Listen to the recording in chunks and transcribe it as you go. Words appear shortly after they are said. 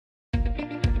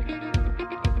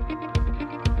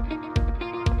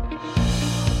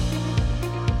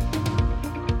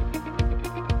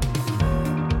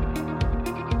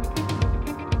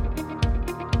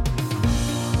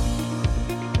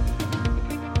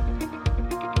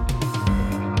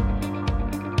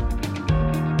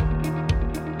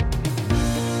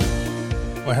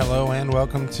Well, hello and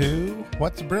welcome to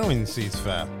What's Brewing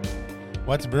CISFA.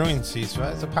 What's Brewing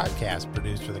CISFA is a podcast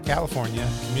produced for the California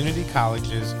Community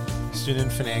Colleges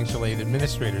Student Financial Aid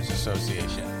Administrators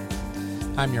Association.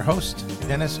 I'm your host,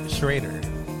 Dennis Schrader.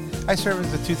 I serve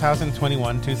as the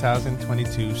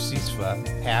 2021-2022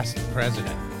 CISFA past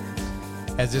president.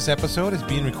 As this episode is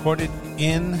being recorded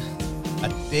in a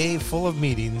day full of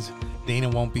meetings, Dana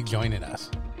won't be joining us,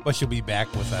 but she'll be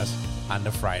back with us on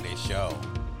the Friday show.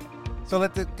 So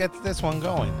let's get this one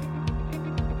going.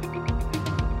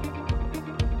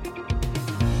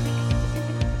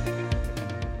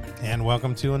 And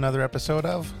welcome to another episode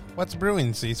of What's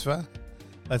Brewing CISFA.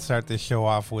 Let's start this show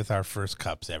off with our first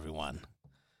cups, everyone.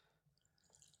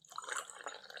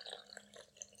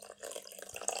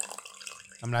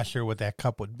 I'm not sure what that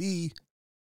cup would be,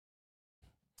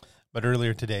 but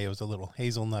earlier today it was a little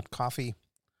hazelnut coffee,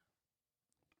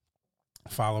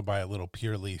 followed by a little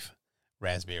pure leaf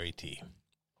raspberry tea.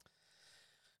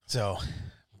 So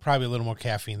probably a little more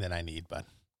caffeine than I need, but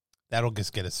that'll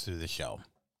just get us through the show.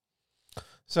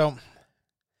 So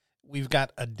we've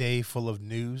got a day full of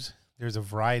news. There's a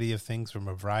variety of things from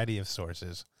a variety of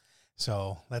sources.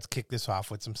 So let's kick this off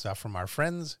with some stuff from our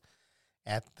friends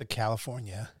at the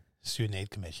California Student Aid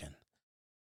Commission.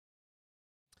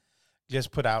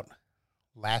 Just put out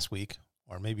last week,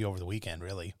 or maybe over the weekend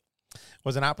really,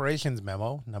 was an operations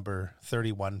memo, number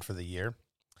 31 for the year,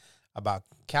 about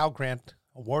Cal Grant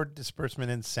award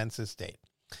disbursement and census date.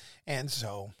 And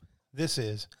so this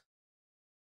is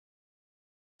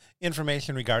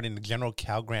information regarding the general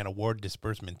Cal Grant award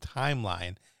disbursement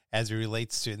timeline as it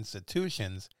relates to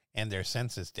institutions and their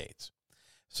census dates.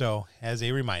 So as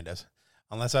they remind us,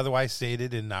 unless otherwise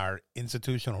stated in our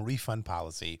institutional refund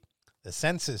policy, the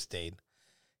census date,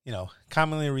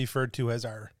 commonly referred to as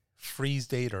our freeze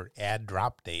date or add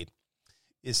drop date,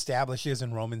 establishes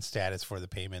enrollment status for the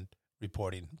payment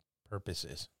reporting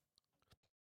purposes.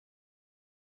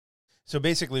 So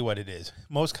basically what it is,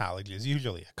 most colleges,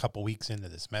 usually a couple weeks into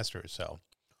the semester or so,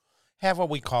 have what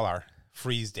we call our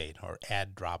freeze date or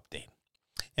add drop date.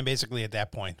 And basically at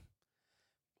that point,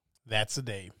 that's the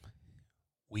day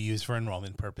we use for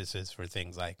enrollment purposes for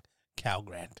things like Cal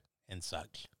Grant and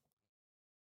such.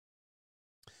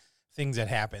 Things that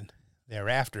happen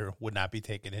thereafter would not be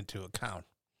taken into account.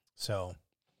 So,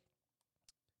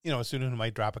 a student who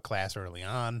might drop a class early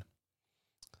on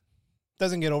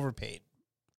doesn't get overpaid.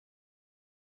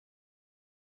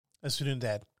 A student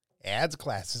that adds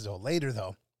classes later,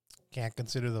 though, can't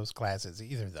consider those classes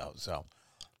either, though. So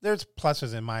there's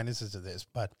pluses and minuses to this,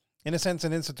 but in a sense,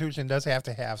 an institution does have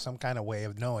to have some kind of way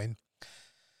of knowing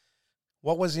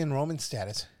what was the enrollment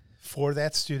status for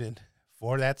that student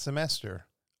for that semester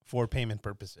for payment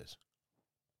purposes.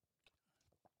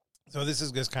 So this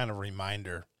is just kind of a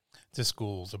reminder to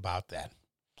schools about that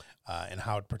and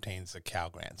how it pertains to Cal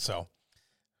Grant. So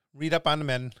read up on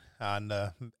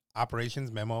the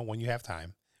operations memo when you have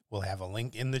time. We'll have a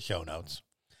link in the show notes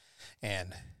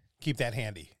and keep that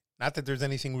handy. Not that there's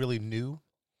anything really new,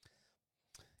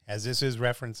 as this is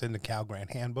referenced in the Cal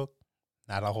Grant handbook.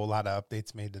 Not a whole lot of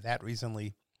updates made to that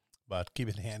recently, but keep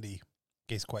it handy in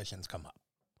case questions come up.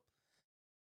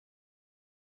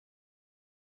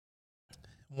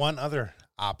 One other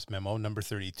ops memo, number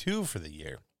 32 for the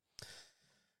year,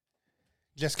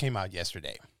 just came out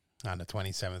yesterday on the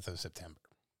 27th of September.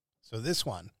 So this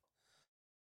one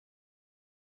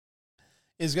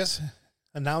is just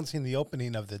announcing the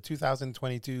opening of the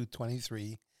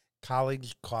 2022-23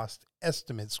 college cost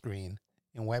estimate screen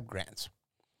in Web Grants.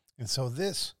 And so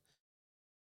this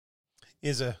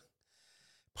is a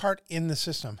part in the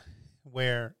system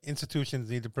where institutions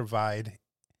need to provide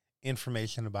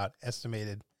information about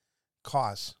estimated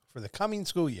costs for the coming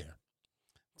school year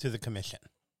to the commission.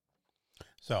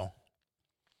 So,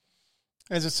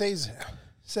 as it says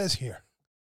here,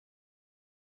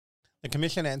 the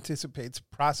commission anticipates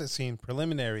processing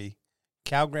preliminary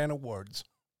Cal Grant awards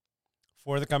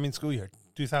for the coming school year,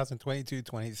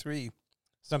 2022-23,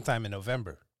 sometime in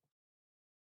November.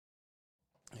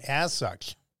 As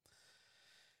such,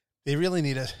 they really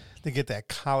need to get that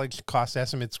college cost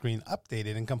estimate screen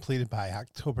updated and completed by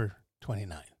October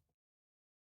 29.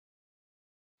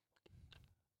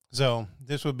 So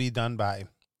this would be done by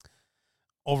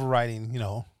overriding,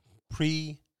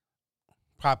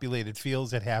 pre-populated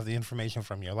fields that have the information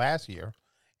from your last year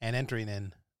and entering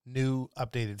in new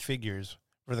updated figures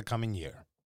for the coming year.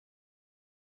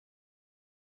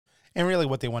 And really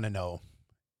what they want to know,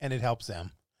 and it helps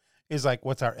them, is like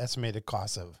what's our estimated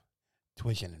cost of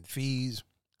tuition and fees,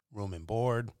 room and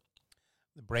board,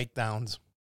 the breakdowns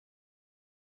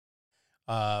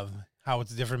of how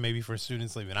it's different maybe for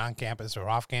students living on campus or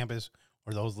off campus,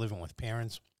 or those living with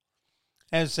parents.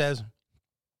 And it says,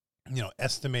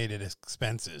 estimated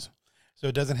expenses. So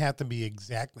it doesn't have to be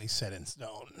exactly set in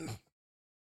stone.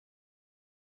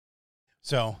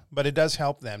 So, but it does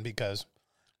help them because,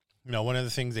 one of the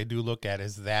things they do look at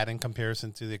is that in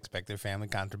comparison to the expected family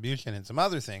contribution and some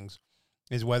other things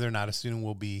is whether or not a student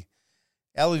will be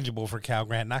eligible for Cal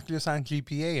Grant, not just on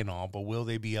GPA and all, but will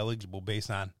they be eligible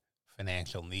based on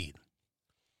financial need.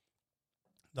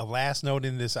 The last note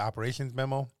in this operations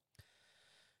memo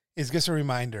is just a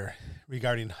reminder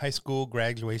regarding high school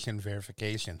graduation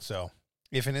verification. So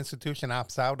if an institution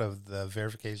opts out of the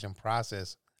verification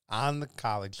process on the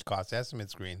college cost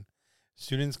estimate screen,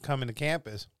 students coming to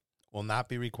campus will not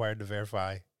be required to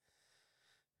verify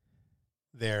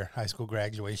their high school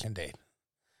graduation date.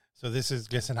 So this is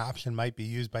just an option might be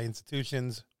used by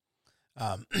institutions.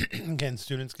 Again,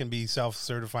 students can be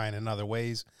self-certifying in other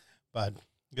ways, but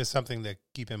just something to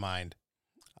keep in mind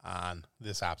on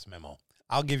this ops memo.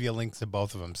 I'll give you links to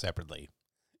both of them separately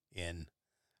in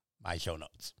my show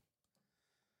notes.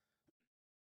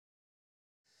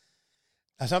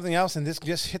 Now, something else, and this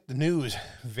just hit the news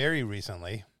very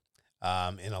recently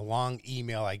in a long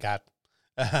email I got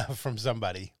from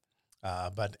somebody.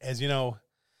 But as you know,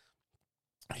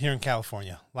 here in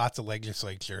California, lots of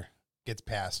legislature gets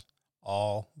passed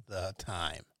all the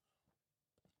time.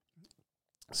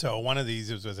 So one of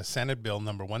these was a Senate Bill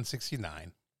number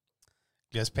 169,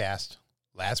 just passed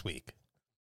last week.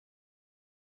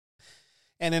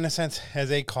 And in a sense, as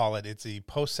they call it, it's a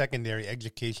post-secondary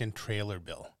education trailer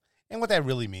bill. And what that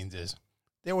really means is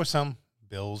there were some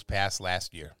bills passed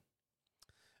last year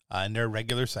in their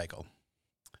regular cycle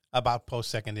about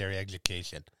post-secondary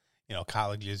education,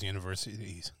 colleges,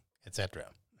 universities, etc.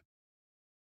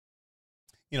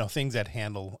 Things that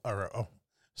handle or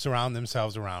surround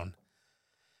themselves around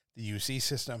the UC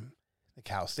system, the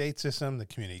Cal State system, the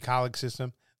community college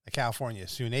system, the California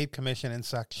Student Aid Commission and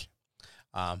such.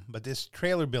 But this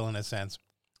trailer bill, in a sense,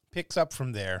 picks up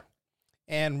from there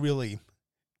and really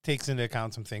takes into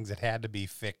account some things that had to be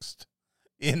fixed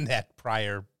in that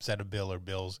prior set of bill or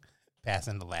bills passed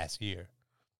in the last year.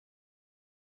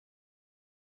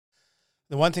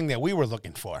 The one thing that we were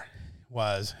looking for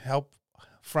was help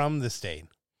from the state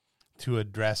to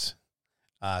address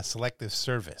selective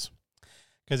service.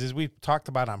 Because as we've talked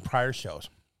about on prior shows,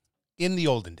 in the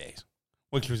olden days,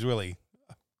 which was really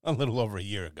a little over a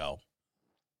year ago,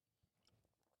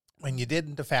 when you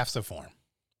did the FAFSA form,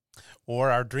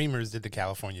 or our Dreamers did the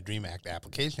California Dream Act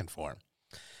application form,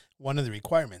 one of the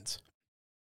requirements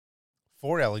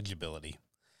for eligibility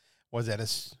was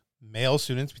that male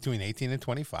students between 18 and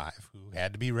 25 who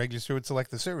had to be registered with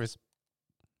Selective Service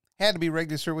had to be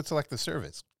registered with Selective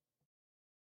Service.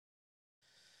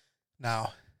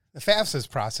 Now, the FAFSA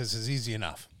process is easy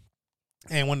enough.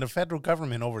 And when the federal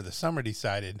government over the summer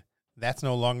decided that's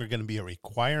no longer going to be a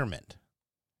requirement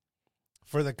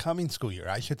for the coming school year,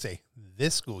 I should say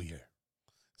this school year,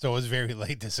 so it was a very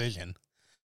late decision,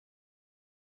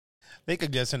 they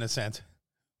could just, in a sense,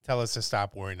 tell us to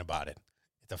stop worrying about it.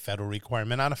 It's a federal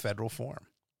requirement on a federal form.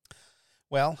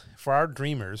 Well, for our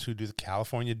dreamers who do the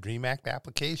California Dream Act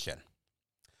application,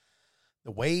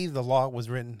 the way the law was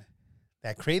written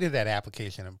that created that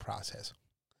application and process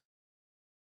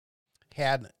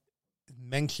had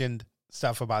mentioned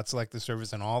stuff about Selective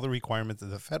Service and all the requirements of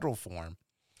the federal form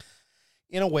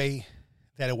in a way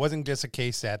that it wasn't just a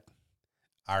case that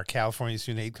our California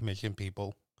Student Aid Commission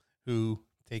people who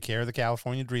take care of the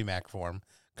California Dream Act form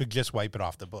could just wipe it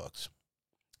off the books.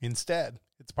 Instead,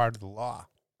 it's part of the law.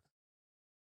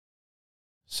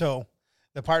 So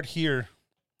the part here,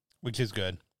 which is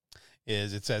good,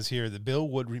 is it says here the bill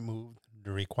would remove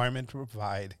the requirement to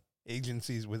provide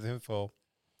agencies with info.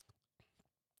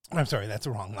 I'm sorry, that's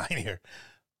the wrong line here.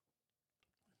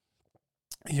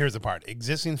 Here's the part.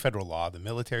 Existing federal law, the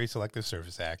Military Selective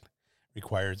Service Act,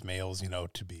 requires males,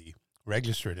 to be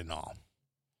registered and all.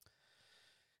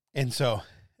 And so,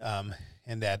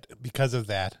 and that because of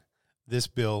that, this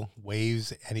bill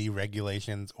waives any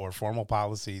regulations or formal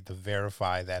policy to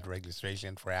verify that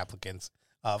registration for applicants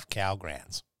of Cal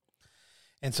Grants.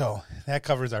 And so that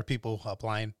covers our people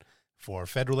applying for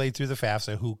federal aid through the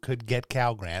FAFSA who could get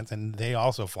Cal Grants, and they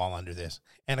also fall under this.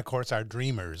 And, of course, our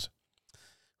dreamers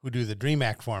who do the Dream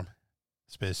Act form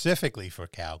specifically for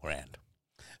Cal Grant.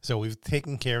 So we've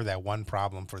taken care of that one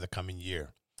problem for the coming year.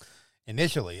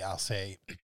 Initially, I'll say,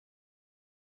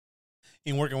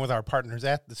 in working with our partners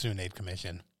at the Student Aid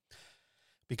Commission,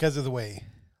 because of the way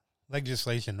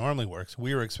legislation normally works,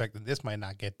 we were expecting this might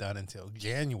not get done until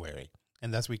January,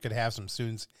 and thus we could have some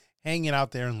students hanging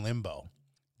out there in limbo,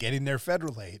 getting their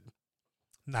federal aid,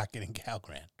 not getting Cal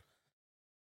Grant.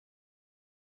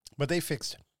 But they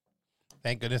fixed it.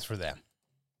 Thank goodness for them.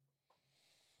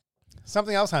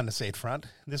 Something else on the state front.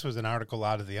 This was an article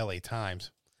out of the LA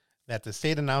Times that the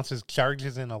state announces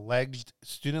charges in alleged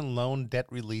student loan debt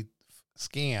relief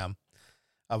scam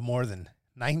of more than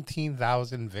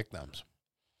 19,000 victims.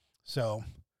 So,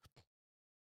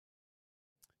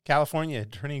 California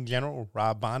Attorney General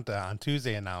Rob Bonta on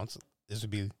Tuesday announced, this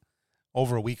would be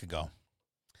over a week ago,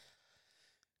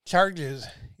 charges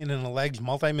in an alleged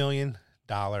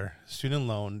multi-million-dollar student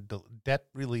loan debt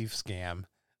relief scam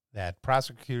that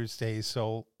prosecutors say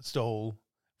stole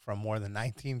from more than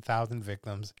 19,000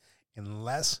 victims in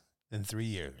less than 3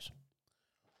 years.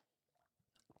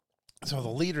 So the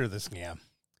leader of the scam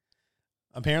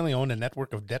apparently owned a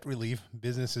network of debt relief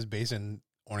businesses based in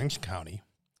Orange County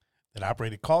that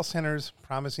operated call centers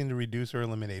promising to reduce or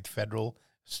eliminate federal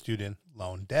student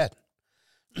loan debt.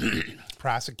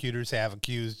 Prosecutors have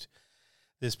accused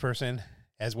this person,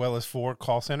 as well as 4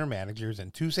 call center managers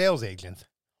and 2 sales agents,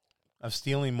 of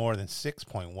stealing more than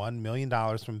 $6.1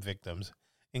 million from victims,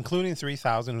 including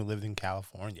 3,000 who lived in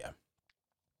California.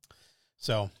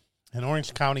 So, an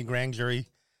Orange County grand jury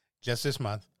just this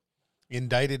month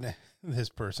indicted this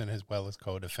person as well as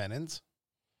co-defendants.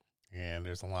 And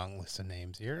there's a long list of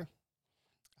names here.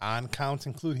 On counts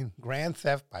including grand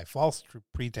theft by false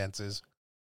pretenses,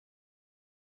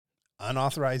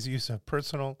 unauthorized use of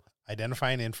personal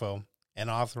identifying info, and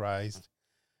authorized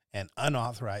and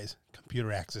unauthorized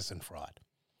computer access and fraud.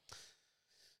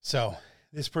 So,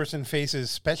 this person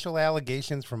faces special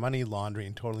allegations for money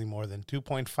laundering totaling more than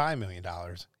 $2.5 million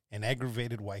and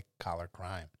aggravated white-collar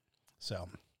crime. So,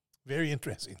 very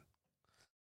interesting.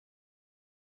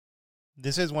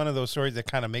 This is one of those stories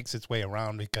that kind of makes its way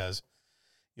around because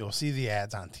you'll see the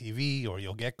ads on TV or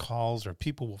you'll get calls or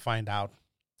people will find out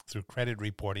through credit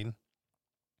reporting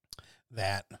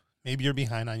that maybe you're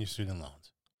behind on your student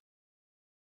loans.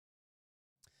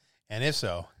 And if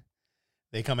so,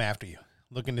 they come after you,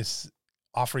 looking to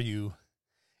offer you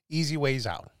easy ways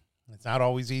out. It's not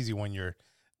always easy when you're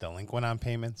delinquent on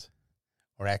payments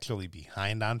or actually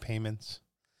behind on payments.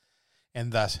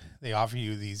 And thus, they offer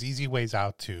you these easy ways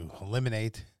out to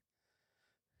eliminate,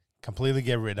 completely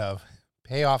get rid of,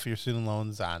 pay off your student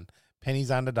loans on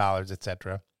pennies on the dollars,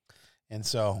 etc. And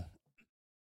so,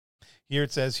 here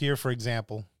it says here, for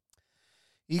example,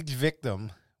 each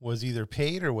victim was either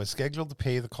paid or was scheduled to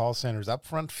pay the call center's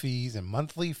upfront fees and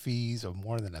monthly fees of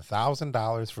more than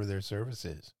 $1,000 for their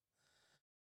services.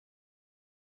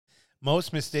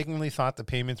 Most mistakenly thought the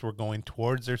payments were going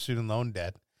towards their student loan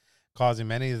debt, causing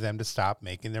many of them to stop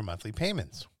making their monthly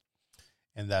payments,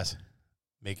 and thus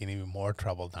making even more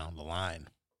trouble down the line.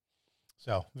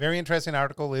 So, very interesting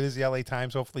article. It is the LA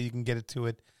Times. Hopefully you can get it to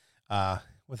it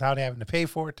without having to pay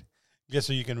for it, just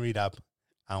so you can read up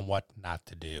on what not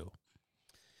to do.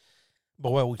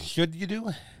 But what should you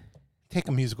do? Take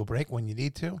a musical break when you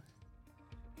need to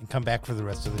and come back for the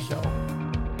rest of the show.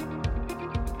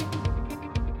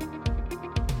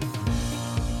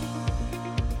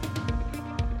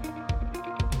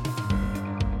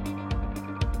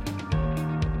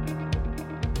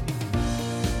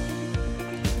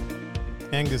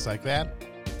 And just like that,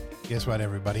 guess what,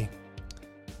 everybody?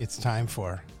 It's time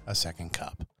for a second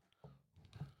cup.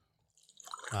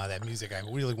 That music, I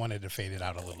really wanted to fade it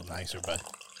out a little nicer, but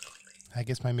I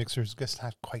guess my mixer is just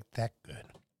not quite that good.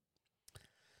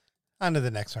 On to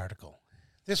the next article.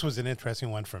 This was an interesting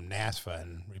one from NASFA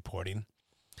in reporting.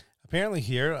 Apparently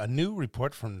here, a new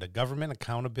report from the Government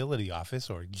Accountability Office,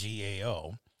 or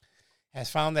GAO, has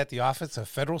found that the Office of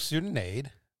Federal Student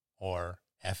Aid, or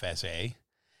FSA,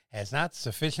 has not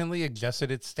sufficiently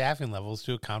adjusted its staffing levels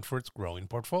to account for its growing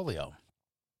portfolio.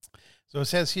 So it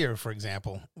says here, for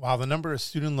example, while the number of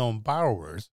student loan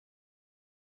borrowers,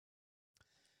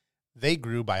 they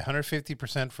grew by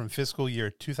 150% from fiscal year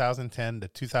 2010 to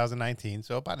 2019,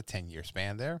 so about a 10-year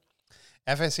span there.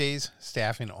 FSA's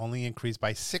staffing only increased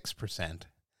by 6%,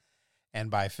 and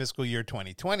by fiscal year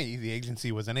 2020, the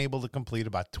agency was unable to complete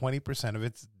about 20% of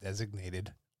its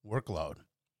designated workload.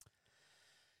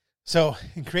 So,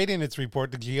 in creating its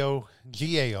report, the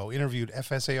GAO interviewed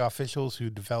FSA officials who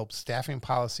developed staffing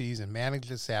policies and managed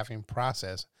the staffing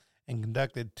process and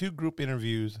conducted 2 group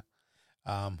interviews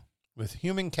with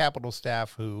human capital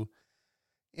staff who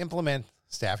implement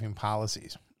staffing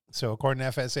policies. So, according to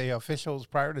FSA officials,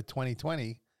 prior to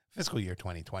fiscal year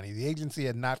 2020, the agency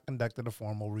had not conducted a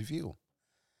formal review.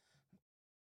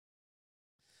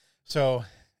 So,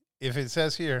 if it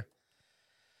says here,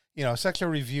 such a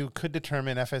review could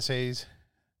determine FSA's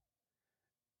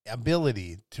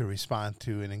ability to respond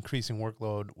to an increasing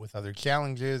workload with other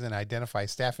challenges and identify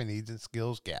staffing needs and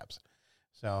skills gaps.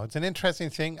 So it's an interesting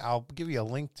thing. I'll give you a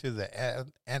link to the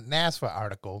NASFA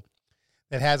article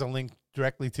that has a link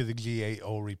directly to the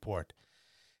GAO report.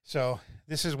 So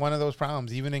this is one of those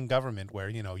problems, even in government, where,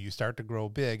 you start to grow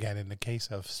big. And in the case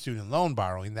of student loan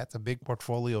borrowing, that's a big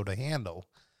portfolio to handle.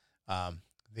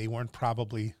 They weren't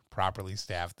probably properly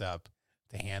staffed up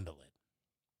to handle it.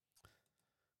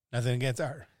 Nothing against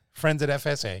our friends at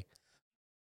FSA.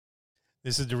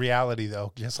 This is the reality,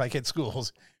 though, just like at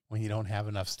schools, when you don't have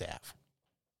enough staff.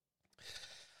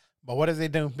 But what have they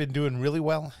been doing really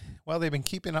well? Well, they've been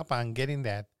keeping up on getting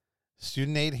that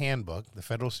student aid handbook, the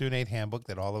federal student aid handbook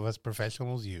that all of us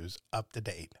professionals use, up to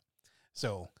date.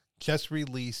 So just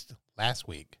released last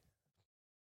week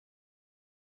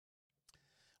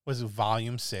was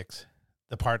volume 6,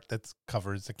 the part that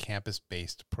covers the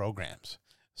campus-based programs.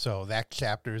 So that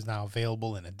chapter is now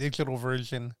available in a digital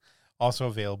version, also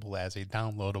available as a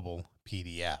downloadable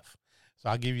PDF. So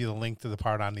I'll give you the link to the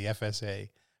part on the FSA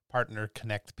Partner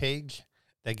Connect page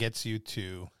that gets you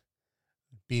to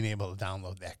being able to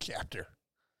download that chapter.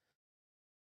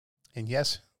 And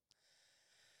yes,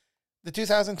 the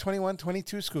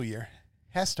 2021-22 school year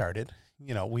has started.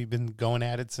 We've been going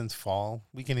at it since fall.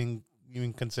 We can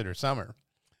even consider summer,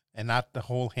 and not the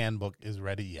whole handbook is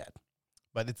ready yet.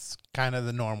 But it's kind of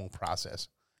the normal process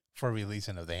for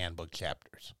releasing of the handbook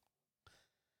chapters.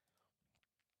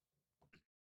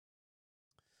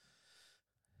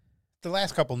 The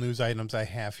last couple news items I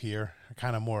have here are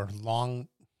kind of more long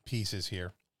pieces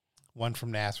here. One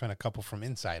from NASFA and a couple from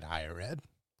Inside Higher Ed.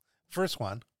 First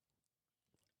one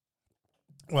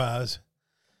was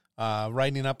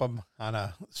writing up on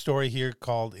a story here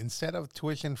called "Instead of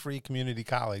Tuition-Free Community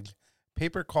College,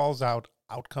 Paper Calls Out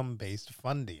Outcome-Based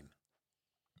Funding."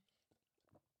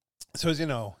 So as you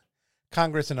know,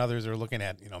 Congress and others are looking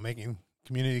at, making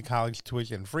community college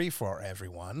tuition free for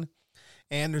everyone.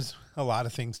 And there's a lot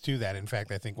of things to that. In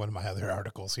fact, I think one of my other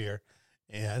articles here,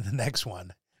 and the next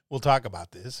one, we'll talk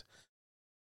about this.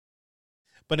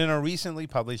 But in a recently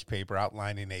published paper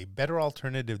outlining a better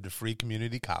alternative to free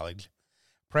community college,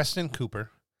 Preston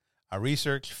Cooper, a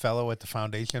research fellow at the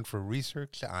Foundation for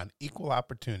Research on Equal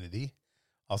Opportunity,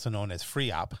 also known as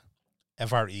FREOPP,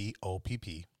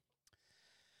 FREOPP,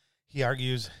 he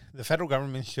argues the federal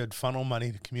government should funnel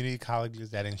money to community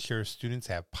colleges that ensure students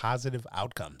have positive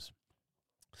outcomes.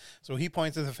 So he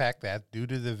points to the fact that due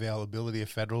to the availability of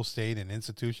federal, state, and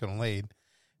institutional aid,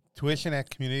 tuition at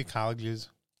community colleges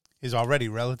is already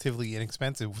relatively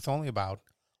inexpensive, with only about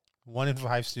 1 in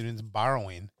 5 students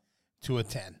borrowing to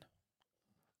attend.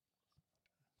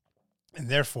 And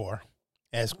therefore,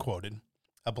 as quoted,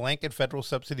 a blanket federal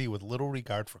subsidy with little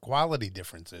regard for quality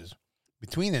differences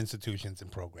between institutions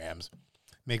and programs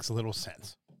makes little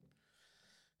sense.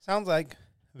 Sounds like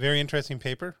a very interesting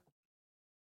paper.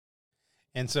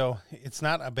 And so it's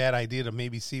not a bad idea to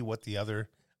maybe see what the other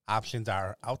options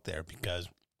are out there, because,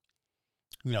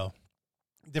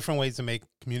 different ways to make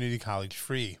community college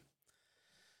free,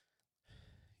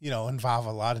 involve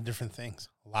a lot of different things,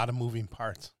 a lot of moving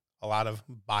parts, a lot of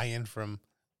buy-in from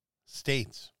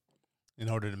states in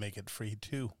order to make it free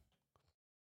too.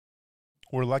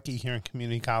 We're lucky here in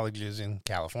community colleges in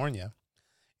California,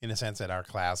 in the sense that our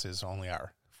classes only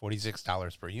are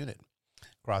 $46 per unit.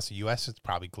 Across the U.S., it's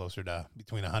probably closer to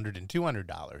between $100 and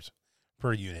 $200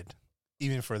 per unit,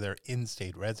 even for their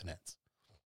in-state residents.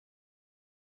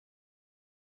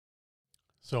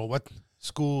 So what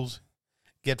schools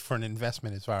get for an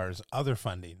investment as far as other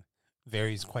funding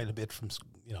varies quite a bit from,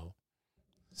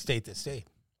 state to state,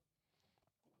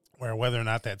 where whether or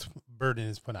not that burden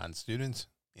is put on students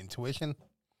in tuition,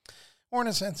 or in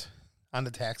a sense, on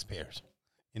the taxpayers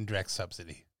in direct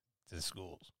subsidy to the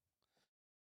schools.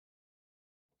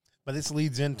 But this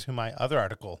leads into my other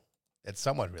article that's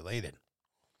somewhat related.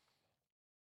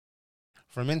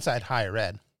 From Inside Higher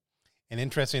Ed, and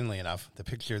interestingly enough, the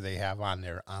picture they have on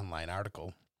their online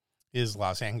article is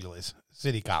Los Angeles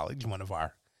City College, one of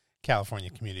our California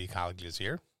community colleges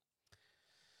here.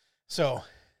 So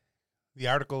the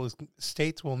article is,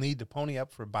 states will need to pony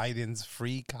up for Biden's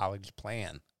free college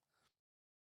plan.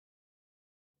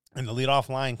 And the leadoff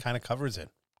line kind of covers it.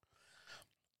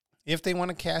 If they want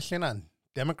to cash in on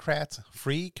Democrats'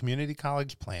 free community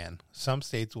college plan, some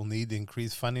states will need to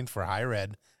increase funding for higher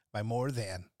ed by more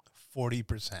than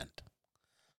 40%.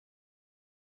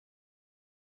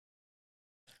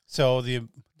 So the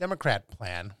Democrat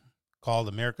plan, called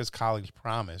America's College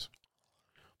Promise,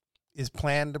 is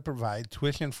planned to provide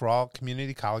tuition for all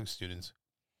community college students,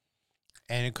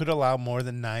 and it could allow more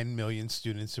than 9 million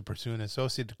students to pursue an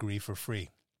associate degree for free.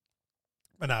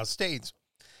 But now states,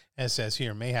 as it says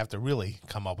here, may have to really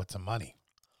come up with some money.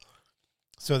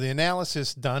 So the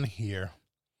analysis done here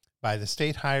by the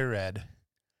State Higher Ed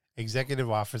Executive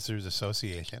Officers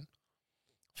Association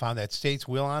found that states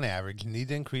will, on average, need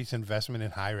to increase investment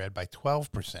in higher ed by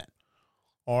 12%,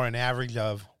 or an average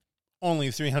of only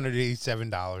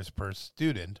 $387 per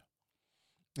student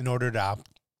in order to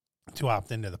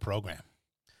opt into the program.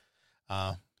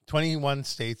 21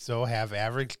 states, though, have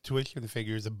average tuition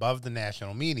figures above the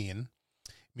national median,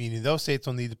 meaning those states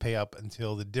will need to pay up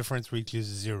until the difference reaches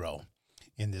zero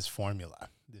in this formula,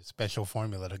 this special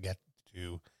formula to get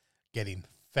to getting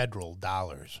federal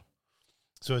dollars.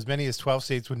 So as many as 12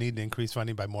 states would need to increase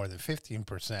funding by more than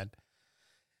 15%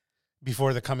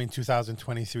 before the coming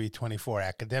 2023-24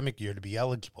 academic year to be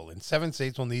eligible, and 7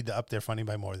 states will need to up their funding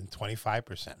by more than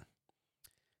 25%.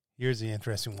 Here's the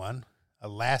interesting one.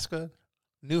 Alaska,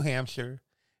 New Hampshire,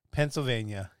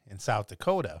 Pennsylvania, and South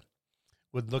Dakota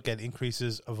would look at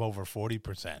increases of over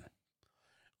 40%.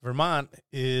 Vermont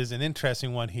is an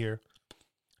interesting one here.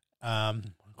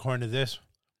 According to this,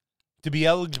 to be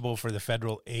eligible for the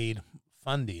federal aid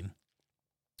funding,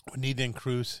 would need to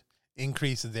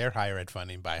increase their higher ed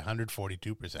funding by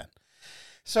 142%.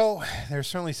 So there's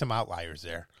certainly some outliers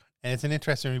there. And it's an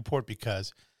interesting report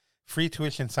because free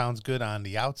tuition sounds good on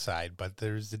the outside, but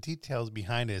there's the details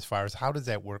behind it as far as how does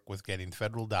that work with getting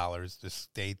federal dollars to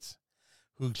states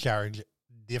who charge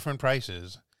different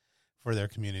prices for their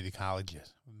community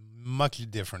colleges, much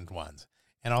different ones.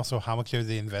 And also how much are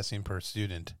they investing per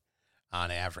student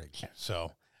on average.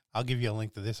 So I'll give you a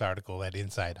link to this article at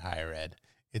Inside Higher Ed.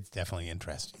 It's definitely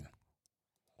interesting.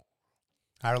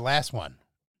 Our last one.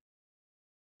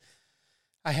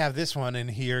 I have this one in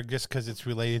here just because it's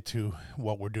related to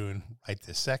what we're doing right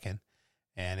this second.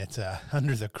 And it's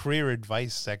under the career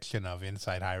advice section of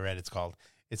Inside Higher Ed. It's called,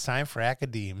 "It's Time for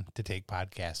Academe to Take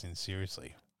Podcasting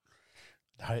Seriously."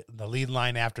 The lead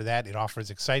line after that, "It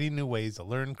offers exciting new ways to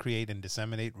learn, create, and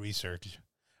disseminate research,"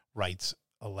 writes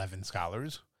 11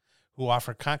 scholars who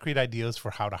offer concrete ideas for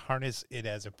how to harness it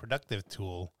as a productive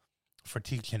tool for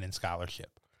teaching and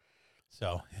scholarship.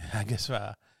 So I guess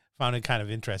found it kind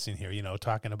of interesting here,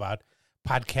 talking about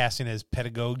podcasting as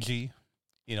pedagogy,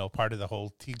 part of the whole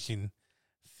teaching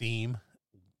theme,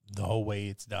 the whole way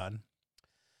it's done.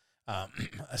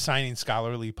 Assigning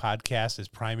scholarly podcasts as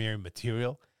primary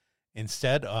material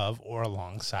instead of or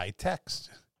alongside text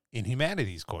in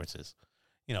humanities courses.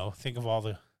 Think of all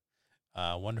the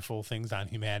wonderful things on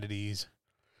humanities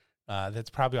that's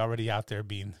probably already out there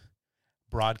being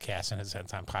broadcast in a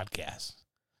sense on podcasts.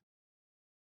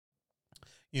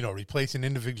 Replacing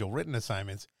individual written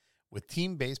assignments with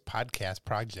team-based podcast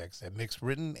projects that mix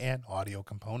written and audio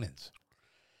components.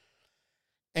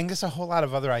 And just a whole lot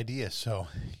of other ideas. So,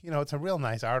 it's a real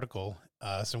nice article.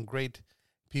 Some great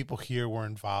people here were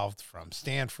involved from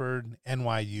Stanford,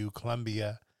 NYU,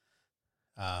 Columbia,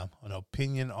 an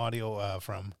opinion audio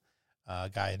from a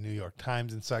guy at New York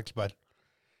Times and such. But,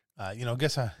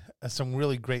 some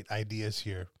really great ideas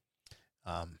here.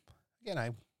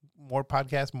 More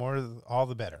podcasts, all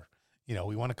the better.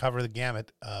 We want to cover the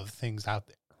gamut of things out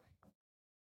there.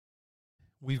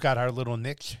 We've got our little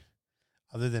niche.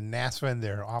 Other than NASFA and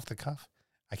their off the cuff,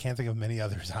 I can't think of many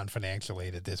others on financial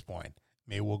aid at this point.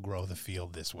 Maybe we'll grow the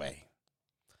field this way.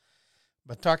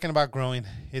 But talking about growing,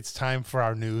 it's time for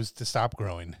our news to stop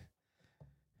growing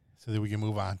so that we can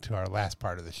move on to our last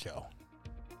part of the show.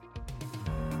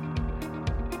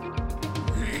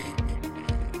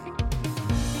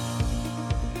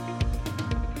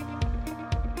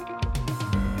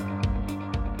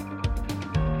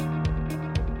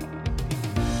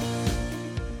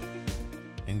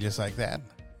 Just like that,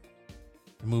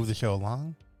 to move the show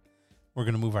along, we're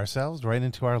going to move ourselves right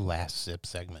into our last sip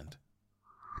segment.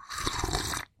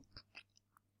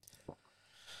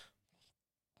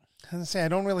 As I say, I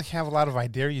don't really have a lot of I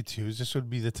Dare You Tos. This would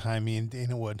be the time me and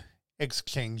Dana would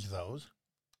exchange those.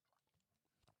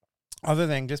 Other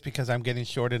than just because I'm getting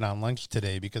shorted on lunch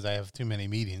today because I have too many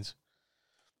meetings.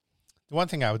 The one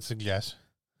thing I would suggest,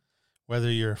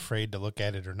 whether you're afraid to look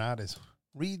at it or not, is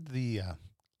read the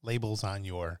labels on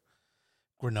your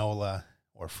granola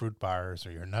or fruit bars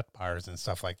or your nut bars and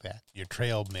stuff like that, your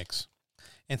trail mix,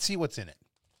 and see what's in it.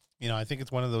 I think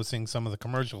it's one of those things some of the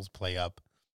commercials play up,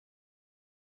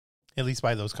 at least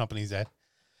by those companies that,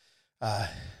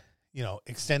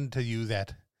 extend to you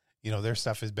that, their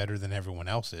stuff is better than everyone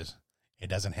else's. It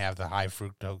doesn't have the high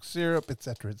fructose syrup, et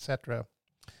cetera,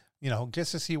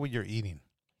 just to see what you're eating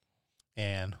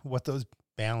and what those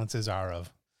balances are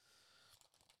of,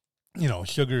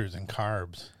 sugars and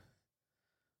carbs,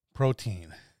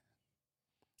 protein.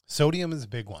 Sodium is a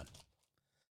big one.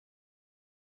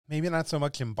 Maybe not so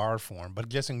much in bar form, but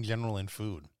just in general in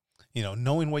food.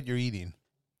 Knowing what you're eating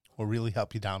will really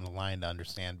help you down the line to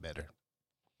understand better.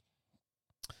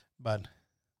 But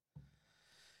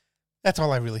that's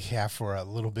all I really have for a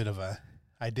little bit of a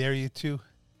I Dare You To.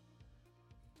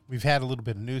 We've had a little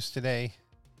bit of news today,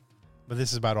 but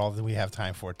this is about all that we have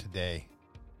time for today.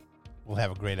 We'll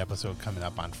have a great episode coming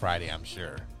up on Friday, I'm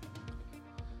sure.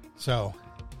 So,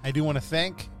 I do want to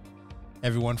thank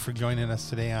everyone for joining us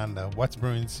today on the What's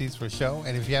Brewing CISFA show.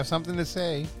 And if you have something to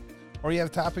say, or you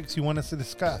have topics you want us to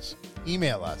discuss,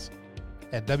 email us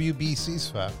at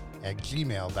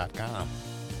wbcisfa@gmail.com.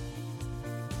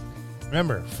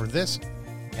 Remember, for this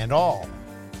and all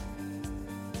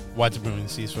What's Brewing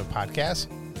CISFA podcasts,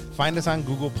 find us on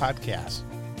Google Podcasts,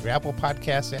 your Apple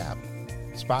Podcasts app,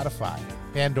 Spotify,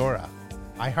 Pandora,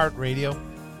 iHeartRadio,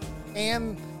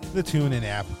 and the TuneIn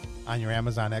app on your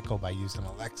Amazon Echo by using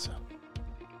Alexa.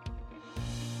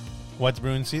 What's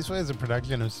Brewing CISFA is a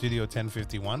production of Studio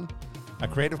 1051, a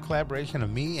creative collaboration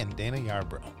of me and Dana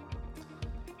Yarbrough.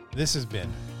 This has been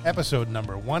episode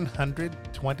number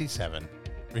 127,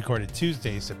 recorded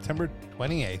Tuesday, September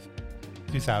 28th,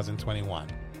 2021.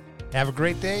 Have a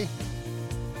great day,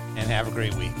 and have a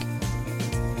great week.